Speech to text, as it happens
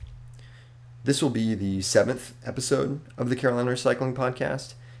This will be the seventh episode of the Carolina Recycling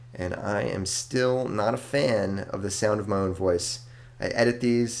Podcast, and I am still not a fan of the sound of my own voice. I edit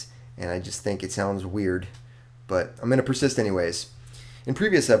these, and I just think it sounds weird, but I'm going to persist anyways. In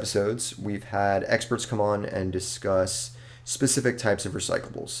previous episodes, we've had experts come on and discuss specific types of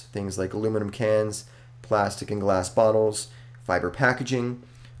recyclables, things like aluminum cans, plastic and glass bottles, fiber packaging,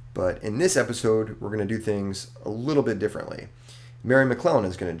 but in this episode, we're going to do things a little bit differently. Mary McClellan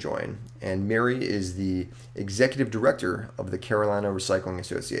is going to join, and Mary is the executive director of the Carolina Recycling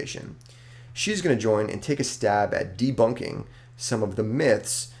Association. She's going to join and take a stab at debunking some of the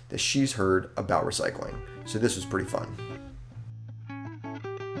myths that she's heard about recycling. So this was pretty fun.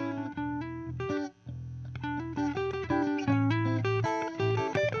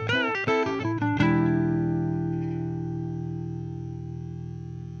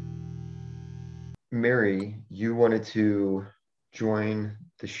 Mary, you wanted to join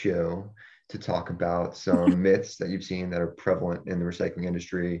the show to talk about some myths that you've seen that are prevalent in the recycling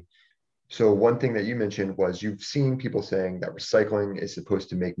industry. So, one thing that you mentioned was you've seen people saying that recycling is supposed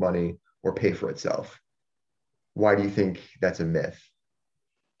to make money or pay for itself. Why do you think that's a myth?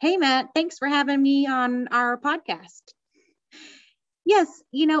 Hey, Matt, thanks for having me on our podcast. Yes,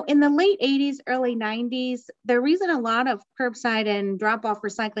 in the late 80s, early 90s, the reason a lot of curbside and drop off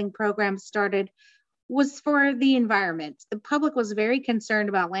recycling programs started was for the environment. The public was very concerned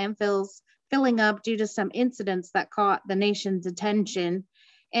about landfills filling up due to some incidents that caught the nation's attention.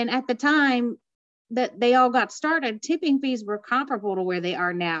 And at the time that they all got started, tipping fees were comparable to where they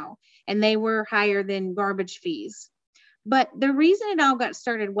are now, and they were higher than garbage fees. But the reason it all got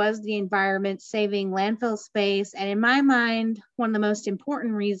started was the environment, saving landfill space, and in my mind, one of the most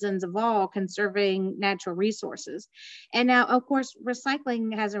important reasons of all, conserving natural resources. And now, of course,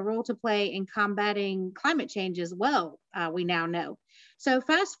 recycling has a role to play in combating climate change as well, we now know. So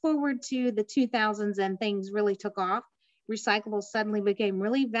fast forward to the 2000s and things really took off. Recyclables suddenly became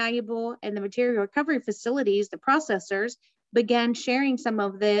really valuable, and the material recovery facilities, the processors, began sharing some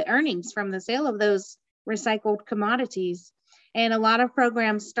of the earnings from the sale of those recycled commodities. And a lot of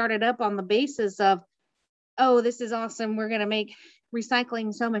programs started up on the basis of, oh, this is awesome. We're going to make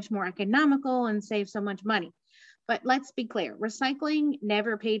recycling so much more economical and save so much money. But let's be clear, recycling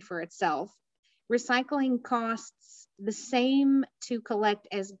never paid for itself. Recycling costs the same to collect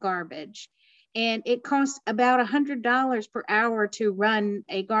as garbage. And it costs about $100 per hour to run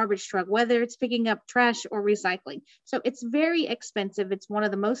a garbage truck, whether it's picking up trash or recycling. So it's very expensive. It's one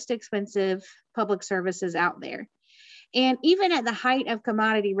of the most expensive public services out there. And even at the height of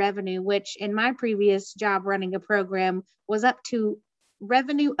commodity revenue, which in my previous job running a program was up to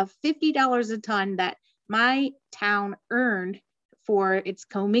revenue of $50 a ton that my town earned for its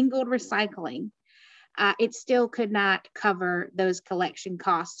commingled recycling, it still could not cover those collection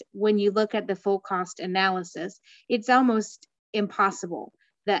costs. When you look at the full cost analysis, it's almost impossible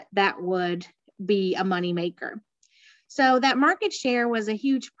that that would be a moneymaker. So that market share was a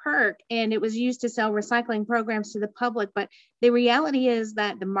huge perk, and it was used to sell recycling programs to the public. But the reality is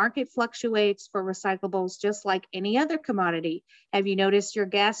that the market fluctuates for recyclables just like any other commodity. Have you noticed your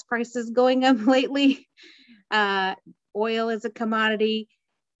gas prices going up lately? Oil is a commodity.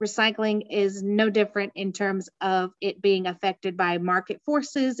 Recycling is no different in terms of it being affected by market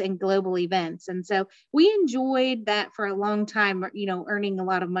forces and global events. And so we enjoyed that for a long time, earning a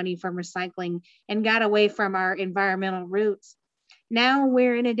lot of money from recycling and got away from our environmental roots. Now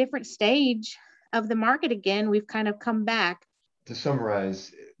we're in a different stage of the market again. We've kind of come back. To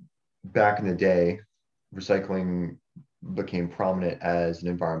summarize, back in the day, recycling became prominent as an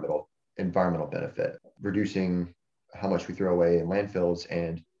environmental benefit, reducing how much we throw away in landfills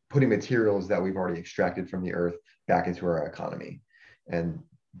and putting materials that we've already extracted from the earth back into our economy. And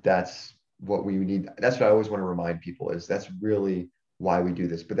that's what we need. That's what I always want to remind people is that's really why we do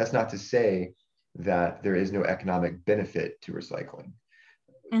this. But that's not to say that there is no economic benefit to recycling.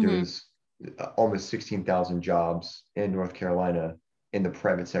 Mm-hmm. There's almost 16,000 jobs in North Carolina in the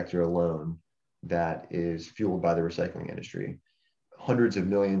private sector alone that is fueled by the recycling industry. Hundreds of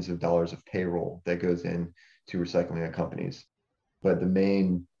millions of dollars of payroll that goes in to recycling companies. But the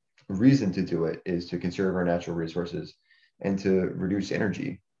main reason to do it is to conserve our natural resources and to reduce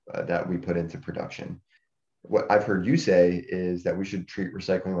energy that we put into production. What I've heard you say is that we should treat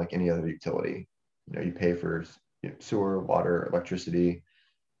recycling like any other utility. You pay for sewer, water, electricity,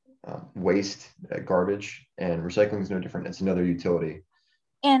 waste, garbage, and recycling is no different. It's another utility.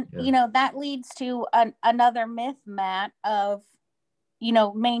 And, that leads to another myth, Matt, of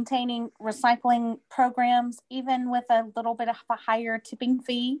maintaining recycling programs, even with a little bit of a higher tipping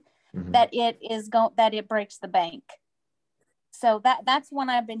fee, that it breaks the bank. So that's one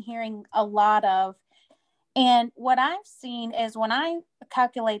I've been hearing a lot of. And what I've seen is when I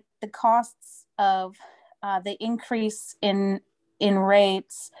calculate the costs of the increase in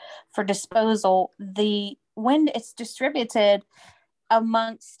rates for disposal, when it's distributed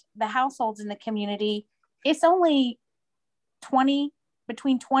amongst the households in the community, it's only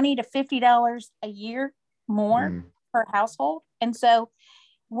between $20 to $50 a year more per household. And so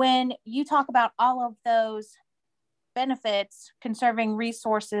when you talk about all of those benefits, conserving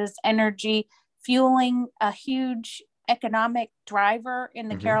resources, energy, fueling a huge economic driver in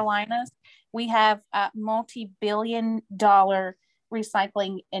the Carolinas, we have a multi-billion-dollar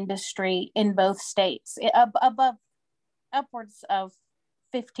recycling industry in both states, above upwards of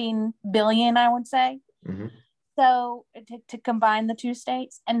 15 billion, I would say. So to combine the two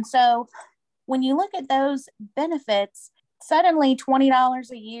states. And so when you look at those benefits, suddenly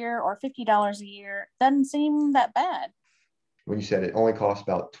 $20 a year or $50 a year doesn't seem that bad. When you said it only costs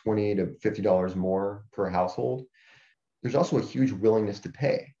about $20 to $50 more per household, there's also a huge willingness to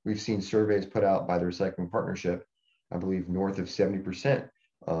pay. We've seen surveys put out by the Recycling Partnership. I believe north of 70%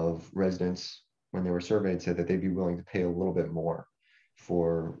 of residents, when they were surveyed, said that they'd be willing to pay a little bit more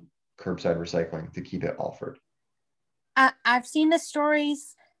for curbside recycling to keep it offered. I've seen the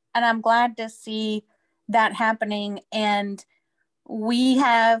stories, and I'm glad to see that happening. And we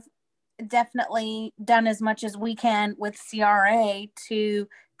have definitely done as much as we can with CRA to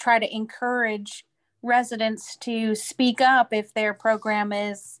try to encourage residents to speak up if their program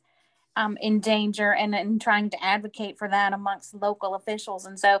is in danger, and trying to advocate for that amongst local officials.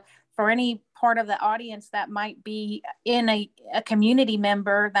 And so for any part of the audience that might be in a community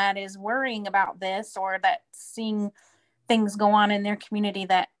member that is worrying about this, or that seeing things go on in their community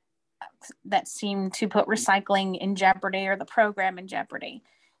that seem to put recycling in jeopardy or the program in jeopardy,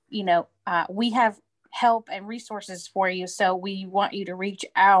 we have help and resources for you. So we want you to reach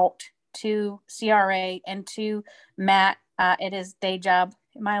out to CRA and to Matt. It is day job.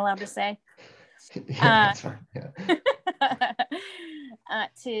 Am I allowed to say? Yeah, that's fine. Yeah.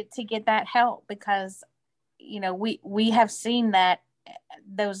 To get that help, because we have seen that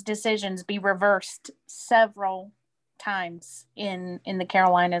those decisions be reversed several times in the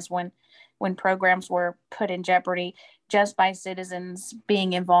Carolinas when programs were put in jeopardy just by citizens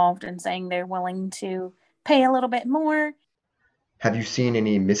being involved and saying they're willing to pay a little bit more. Have you seen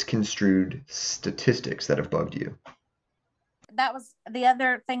any misconstrued statistics that have bugged you? That was the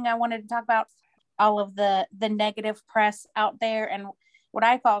other thing I wanted to talk about, all of the negative press out there, and what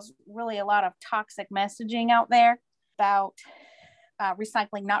I call is really a lot of toxic messaging out there about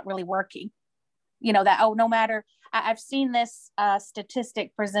recycling not really working. No matter, I've seen this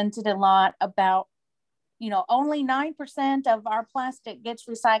statistic presented a lot about, only 9% of our plastic gets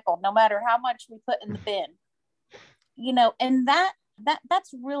recycled, no matter how much we put in the bin. And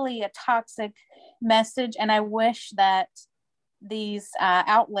that's really a toxic message. And I wish that these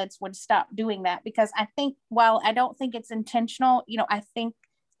outlets would stop doing that, because I think, while I don't think it's intentional, I think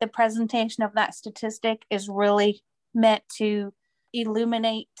the presentation of that statistic is really meant to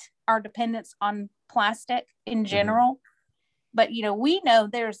illuminate our dependence on plastic in general. But we know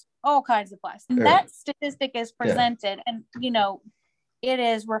there's all kinds of plastic. That statistic is presented, and it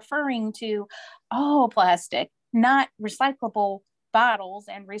is referring to all plastic, not recyclable bottles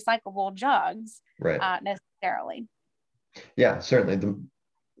and recyclable jugs, right? Necessarily. Yeah, certainly.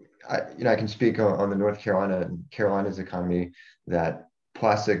 I can speak on the North Carolina and Carolina's economy, that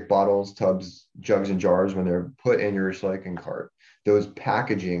plastic bottles, tubs, jugs, and jars, when they're put in your recycling cart, those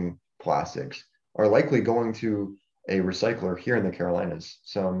packaging plastics are likely going to a recycler here in the Carolinas.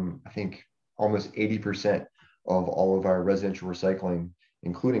 I think almost 80% of all of our residential recycling,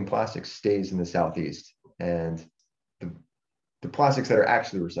 including plastics, stays in the Southeast. And the plastics that are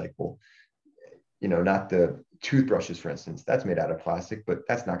actually recyclable, not the toothbrushes, for instance, that's made out of plastic, but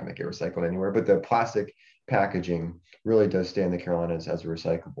that's not going to get recycled anywhere. But the plastic packaging really does stay in the Carolinas as a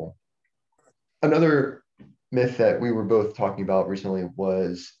recyclable. Another myth that we were both talking about recently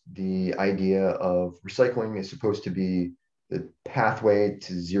was the idea of recycling is supposed to be the pathway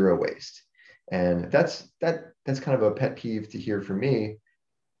to zero waste. And that's kind of a pet peeve to hear from me.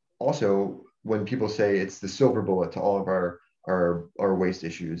 Also, when people say it's the silver bullet to all of our waste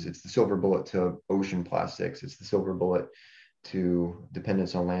issues, it's the silver bullet to ocean plastics, it's the silver bullet to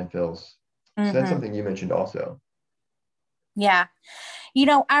dependence on landfills. So that's something you mentioned also. Yeah.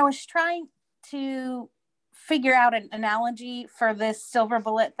 I was trying to figure out an analogy for this silver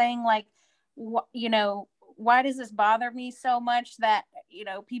bullet thing. Like, why does this bother me so much that,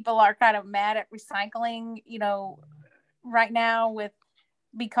 people are kind of mad at recycling, right now,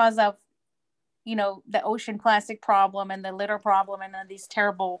 because of the ocean plastic problem and the litter problem and these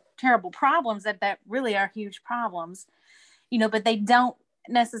terrible, terrible problems that really are huge problems, but they don't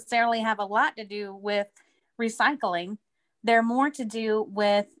necessarily have a lot to do with recycling. They're more to do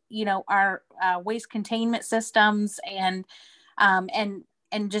with, our waste containment systems and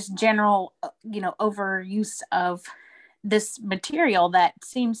just general, overuse of this material that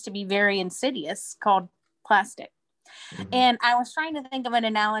seems to be very insidious called plastic. Mm-hmm. And I was trying to think of an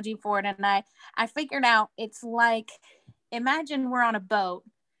analogy for it. And I figured out it's like, imagine we're on a boat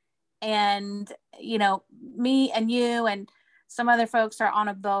and, me and you and some other folks are on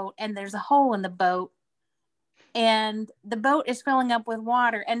a boat and there's a hole in the boat and the boat is filling up with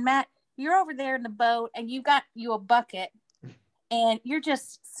water. And Matt, you're over there in the boat and you've got you a bucket and you're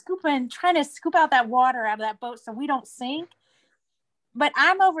just trying to scoop out that water out of that boat so we don't sink. But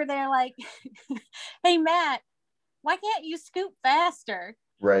I'm over there like, hey, Matt, why can't you scoop faster?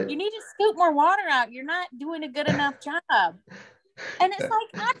 Right. You need to scoop more water out. You're not doing a good enough job. And it's like,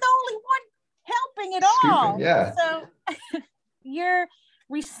 I'm the only one helping it all. Yeah. So your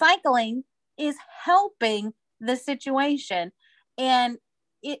recycling is helping the situation. And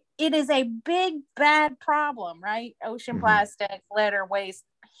it is a big, bad problem, right? Ocean plastic, litter, waste,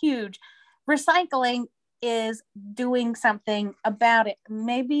 huge. Recycling is doing something about it.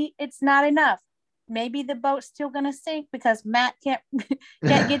 Maybe it's not enough. Maybe the boat's still going to sink because Matt can't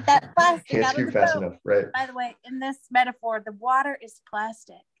get that plastic out of the boat. Enough, right? By the way, in this metaphor, the water is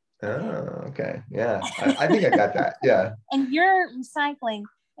plastic. Oh, okay. Yeah. I think I got that. Yeah. And you're recycling,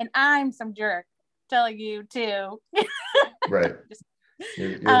 and I'm some jerk telling you to. Right.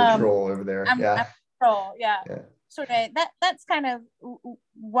 You're the troll over there. I'm the troll. Yeah. So that's kind of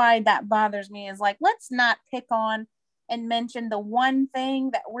why that bothers me is like, let's not pick on and mention the one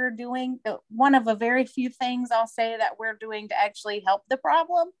thing that we're doing, one of a very few things I'll say that we're doing to actually help the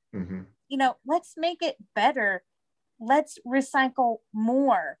problem. Mm-hmm. Let's make it better. Let's recycle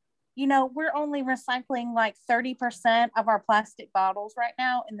more. We're only recycling like 30% of our plastic bottles right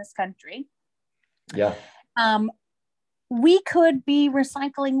now in this country. Yeah. We could be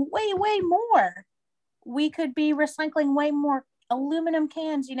recycling way, way more. We could be recycling way more aluminum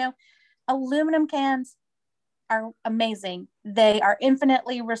cans. Aluminum cans are amazing. They are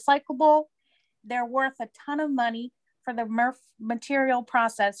infinitely recyclable. They're worth a ton of money for the MRF material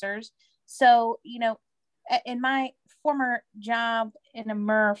processors. So, in my former job in a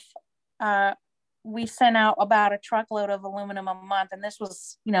MRF, we sent out about a truckload of aluminum a month. And this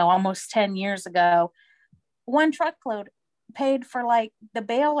was, almost 10 years ago. One truckload paid for like the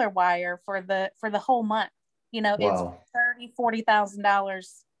baler wire for the whole month. Wow. It's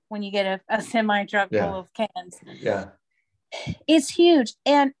 $30,000-$40,000 when you get a semi truck full of cans. Yeah, it's huge.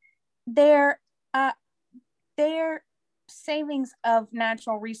 And their savings of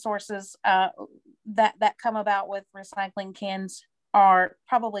natural resources that come about with recycling cans are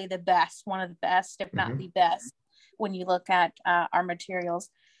probably the best, one of the best, if not the best, when you look at our materials.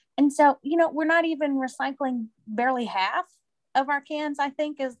 And so, we're not even recycling barely half of our cans, I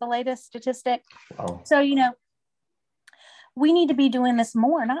think is the latest statistic. Wow. So, we need to be doing this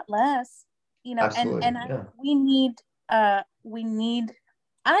more, not less, Absolutely. and I need, a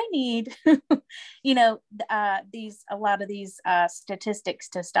lot of these statistics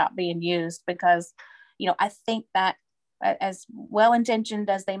to stop being used because, I think that as well-intentioned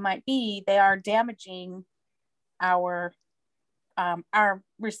as they might be, they are damaging our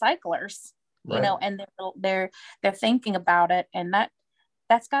recyclers, right. And they're thinking about it, and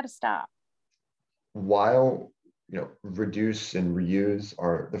that's got to stop. While reduce and reuse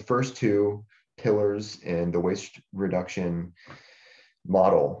are the first two pillars in the waste reduction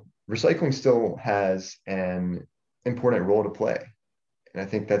model, recycling still has an important role to play. And I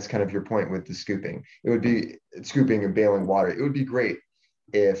think that's kind of your point with the scooping. It would be scooping and bailing water. It would be great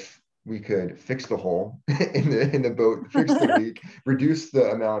if we could fix the hole in the boat, fix the leak, reduce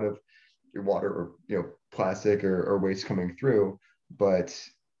the amount of water or plastic or waste coming through. But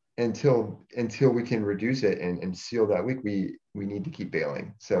until we can reduce it and seal that leak, we need to keep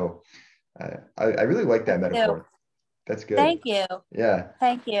bailing. So I really like that metaphor. That's good. Thank you. Yeah.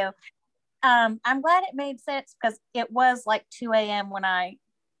 Thank you. I'm glad it made sense because it was like 2 a.m. when I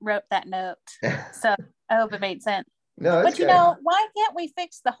wrote that note. So I hope it made sense. No, but why can't we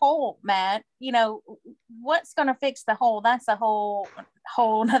fix the hole, Matt? What's going to fix the hole? That's a whole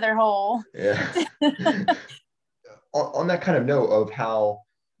another hole. Yeah. On that kind of note of how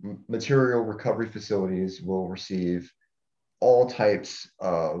material recovery facilities will receive all types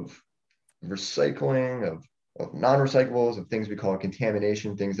of recycling, of non-recyclables, of things we call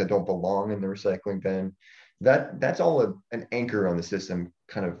contamination, things that don't belong in the recycling bin. that's all an anchor on the system,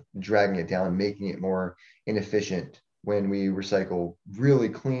 kind of dragging it down, making it more inefficient when we recycle really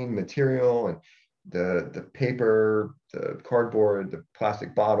clean material and the paper, the cardboard, the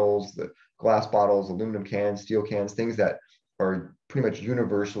plastic bottles, the glass bottles, aluminum cans, steel cans, things that are pretty much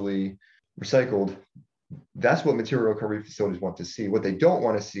universally recycled. That's what material recovery facilities want to see. What they don't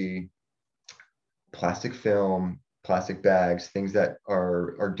want to see, plastic film, plastic bags, things that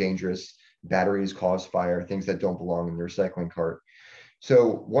are dangerous, batteries cause fire, things that don't belong in the recycling cart.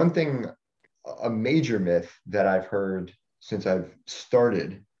 So one thing, a major myth that I've heard since I've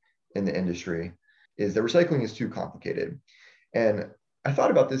started in the industry is that recycling is too complicated. And I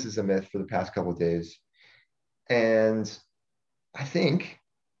thought about this as a myth for the past couple of days. And I think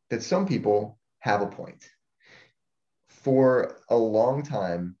that some people have a point. For a long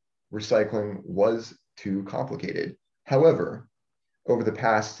time, recycling was too complicated. However, over the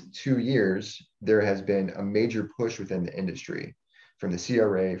past 2 years, there has been a major push within the industry from the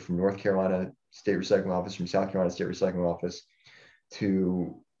CRA, from North Carolina State Recycling Office, from South Carolina State Recycling Office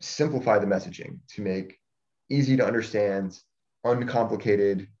to simplify the messaging, to make easy to understand,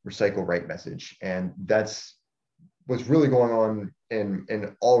 uncomplicated recycle right message. And that's what's really going on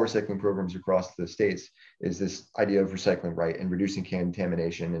in all recycling programs across the states, is this idea of recycling right and reducing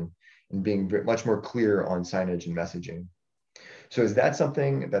contamination and being much more clear on signage and messaging. So is that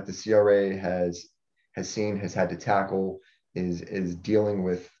something that the CRA has seen, has had to tackle, is dealing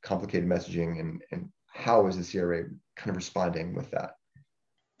with complicated messaging, and how is the CRA kind of responding with that?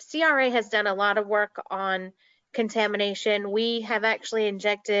 CRA has done a lot of work on contamination. We have actually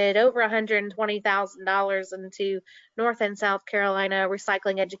injected over $120,000 into North and South Carolina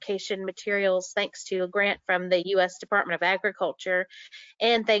recycling education materials, thanks to a grant from the U.S. Department of Agriculture,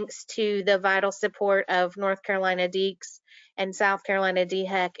 and thanks to the vital support of North Carolina DEECS and South Carolina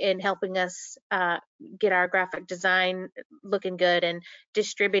DHEC in helping us get our graphic design looking good and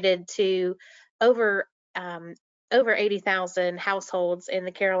distributed to over 80,000 households in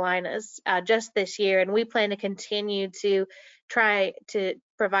the Carolinas just this year. And we plan to continue to try to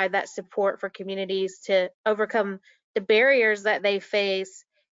provide that support for communities to overcome the barriers that they face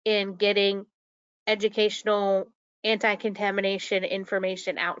in getting educational anti-contamination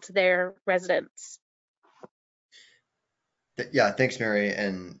information out to their residents. Yeah, thanks, Mary.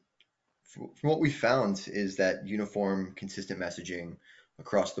 And from what we found is that uniform, consistent messaging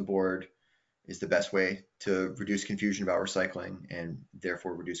across the board is the best way to reduce confusion about recycling and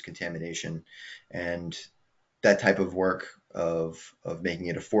therefore reduce contamination. And that type of work of making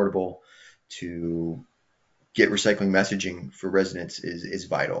it affordable to get recycling messaging for residents is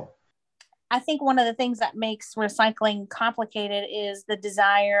vital. I think one of the things that makes recycling complicated is the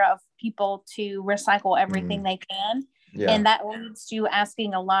desire of people to recycle everything they can. Yeah. And that leads to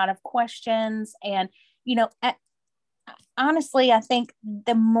asking a lot of questions. And, honestly, I think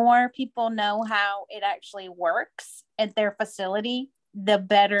the more people know how it actually works at their facility, the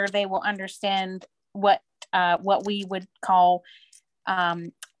better they will understand what we would call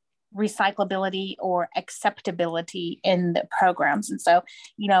recyclability or acceptability in the programs. And so,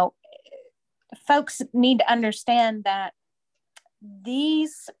 folks need to understand that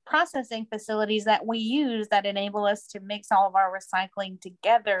these processing facilities that we use that enable us to mix all of our recycling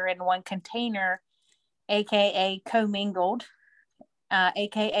together in one container, aka commingled,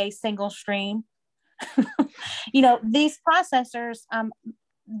 aka single stream. These processors,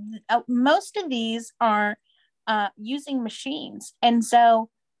 most of these are using machines, and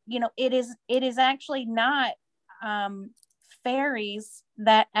so it is actually not ferries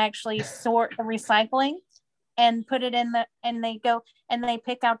that actually sort the recycling and put it in and they go and they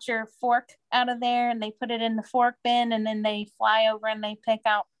pick out your fork out of there and they put it in the fork bin, and then they fly over and they pick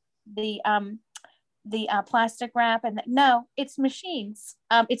out the plastic wrap. And no, it's machines.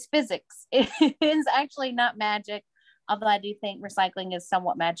 It's physics. It is actually not magic, although I do think recycling is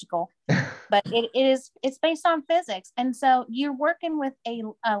somewhat magical, but it's based on physics. And so you're working with a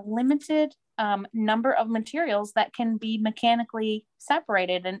limited number of materials that can be mechanically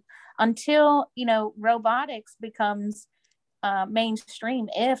separated. And until, robotics becomes mainstream,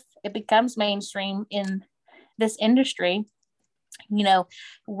 if it becomes mainstream in this industry,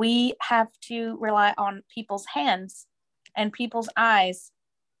 we have to rely on people's hands and people's eyes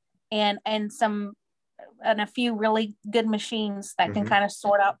and a few really good machines that can kind of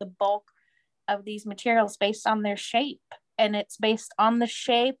sort out the bulk of these materials based on their shape. And it's based on the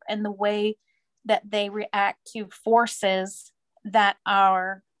shape and the way that they react to forces that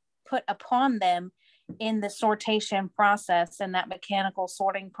are put upon them in the sortation process and that mechanical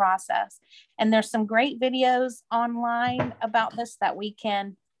sorting process. And there's some great videos online about this that we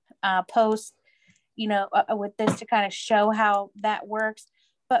can post, with this to kind of show how that works.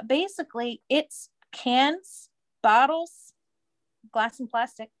 But basically, it's cans, bottles, glass and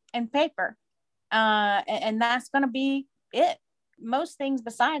plastic, and paper. And that's going to be it. Most things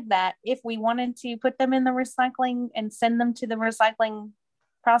besides that, if we wanted to put them in the recycling and send them to the recycling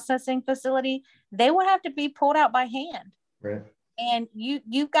processing facility, they would have to be pulled out by hand. Right. And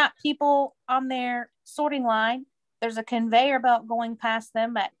you've got people on their sorting line. There's a conveyor belt going past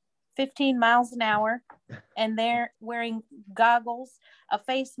them at 15 miles an hour, and they're wearing goggles, a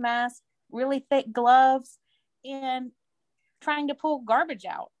face mask, really thick gloves, and trying to pull garbage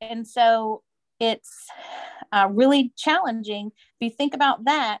out. And so it's really challenging. If you think about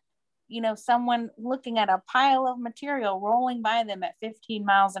that, someone looking at a pile of material rolling by them at 15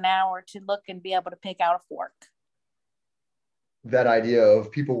 miles an hour to look and be able to pick out a fork. That idea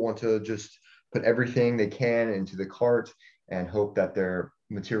of people want to just put everything they can into the cart and hope that their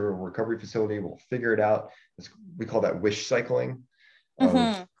material recovery facility will figure it out. We call that wish cycling.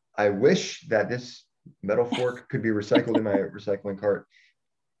 Mm-hmm. I wish that this metal fork could be recycled in my recycling cart.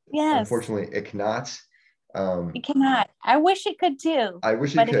 Yes. Unfortunately, it cannot. It cannot. I wish it could too. I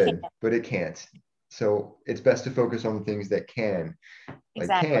wish it could, but it can't. So it's best to focus on the things that can. Like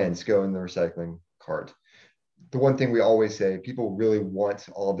cans go in the recycling cart. The one thing we always say, people really want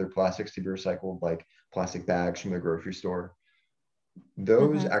all of their plastics to be recycled, like plastic bags from the grocery store.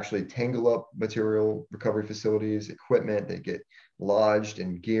 Those actually tangle up material recovery facilities, equipment that get lodged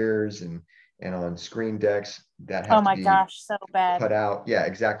in gears and on screen decks that have to be so bad. Cut out. Yeah,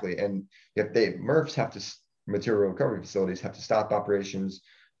 exactly. And if material recovery facilities have to stop operations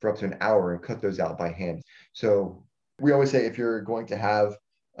for up to an hour and cut those out by hand. So we always say if you're going to have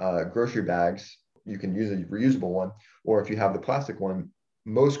grocery bags, you can use a reusable one, or if you have the plastic one,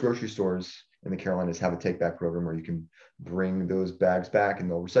 most grocery stores in the Carolinas have a take back program where you can bring those bags back and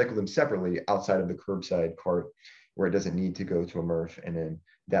they'll recycle them separately outside of the curbside cart where it doesn't need to go to a MRF. And then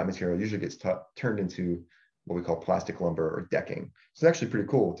that material usually gets turned into what we call plastic lumber or decking. So it's actually pretty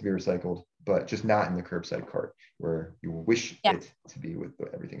cool to be recycled, but just not in the curbside cart where you wish it to be with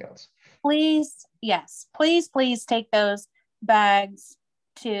everything else. Please take those bags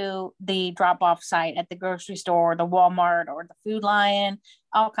to the drop-off site at the grocery store, or the Walmart, or the Food Lion.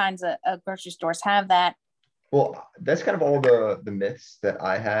 All kinds of grocery stores have that. Well, that's kind of all the myths that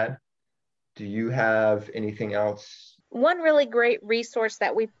I had. Do you have anything else? One really great resource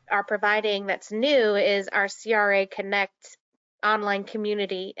that we are providing that's new is our CRA Connect online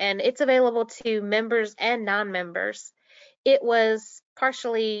community, and it's available to members and non-members. It was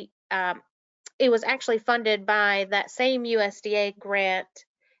actually funded by that same USDA grant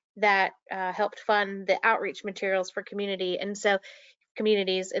that helped fund the outreach materials for communities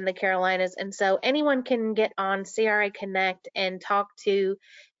in the Carolinas. And so anyone can get on CRA Connect and talk to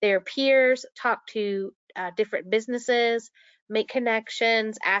their peers, talk to different businesses, make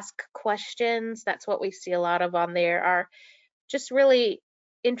connections, ask questions. That's what we see a lot of on there, are just really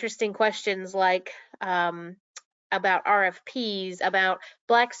interesting questions like about RFPs, about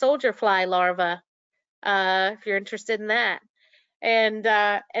black soldier fly larvae, if you're interested in that, and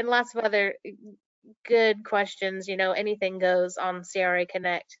lots of other good questions. Anything goes on CRA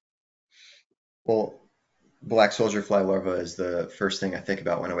Connect. Well, black soldier fly larva is the first thing I think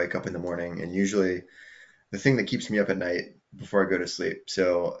about when I wake up in the morning, and usually the thing that keeps me up at night before I go to sleep.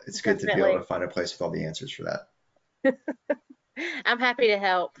 So it's good to be able to find a place with all the answers for that. I'm happy to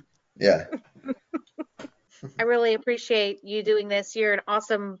help. Yeah. I really appreciate you doing this. You're an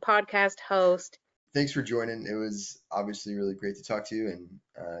awesome podcast host. Thanks for joining. It was obviously really great to talk to you and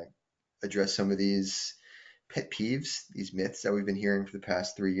address some of these pet peeves, these myths that we've been hearing for the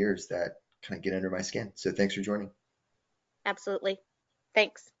past 3 years that kind of get under my skin. So thanks for joining. Absolutely.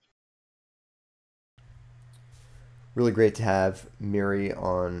 Thanks. Really great to have Mary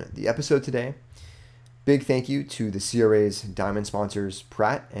on the episode today. Big thank you to the CRA's diamond sponsors,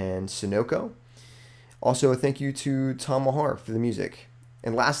 Pratt and Sunoco. Also, a thank you to Tom Mahar for the music.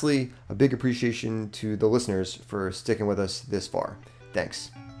 And lastly, a big appreciation to the listeners for sticking with us this far.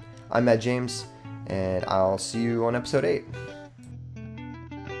 Thanks. I'm Matt James, and I'll see you on episode 8.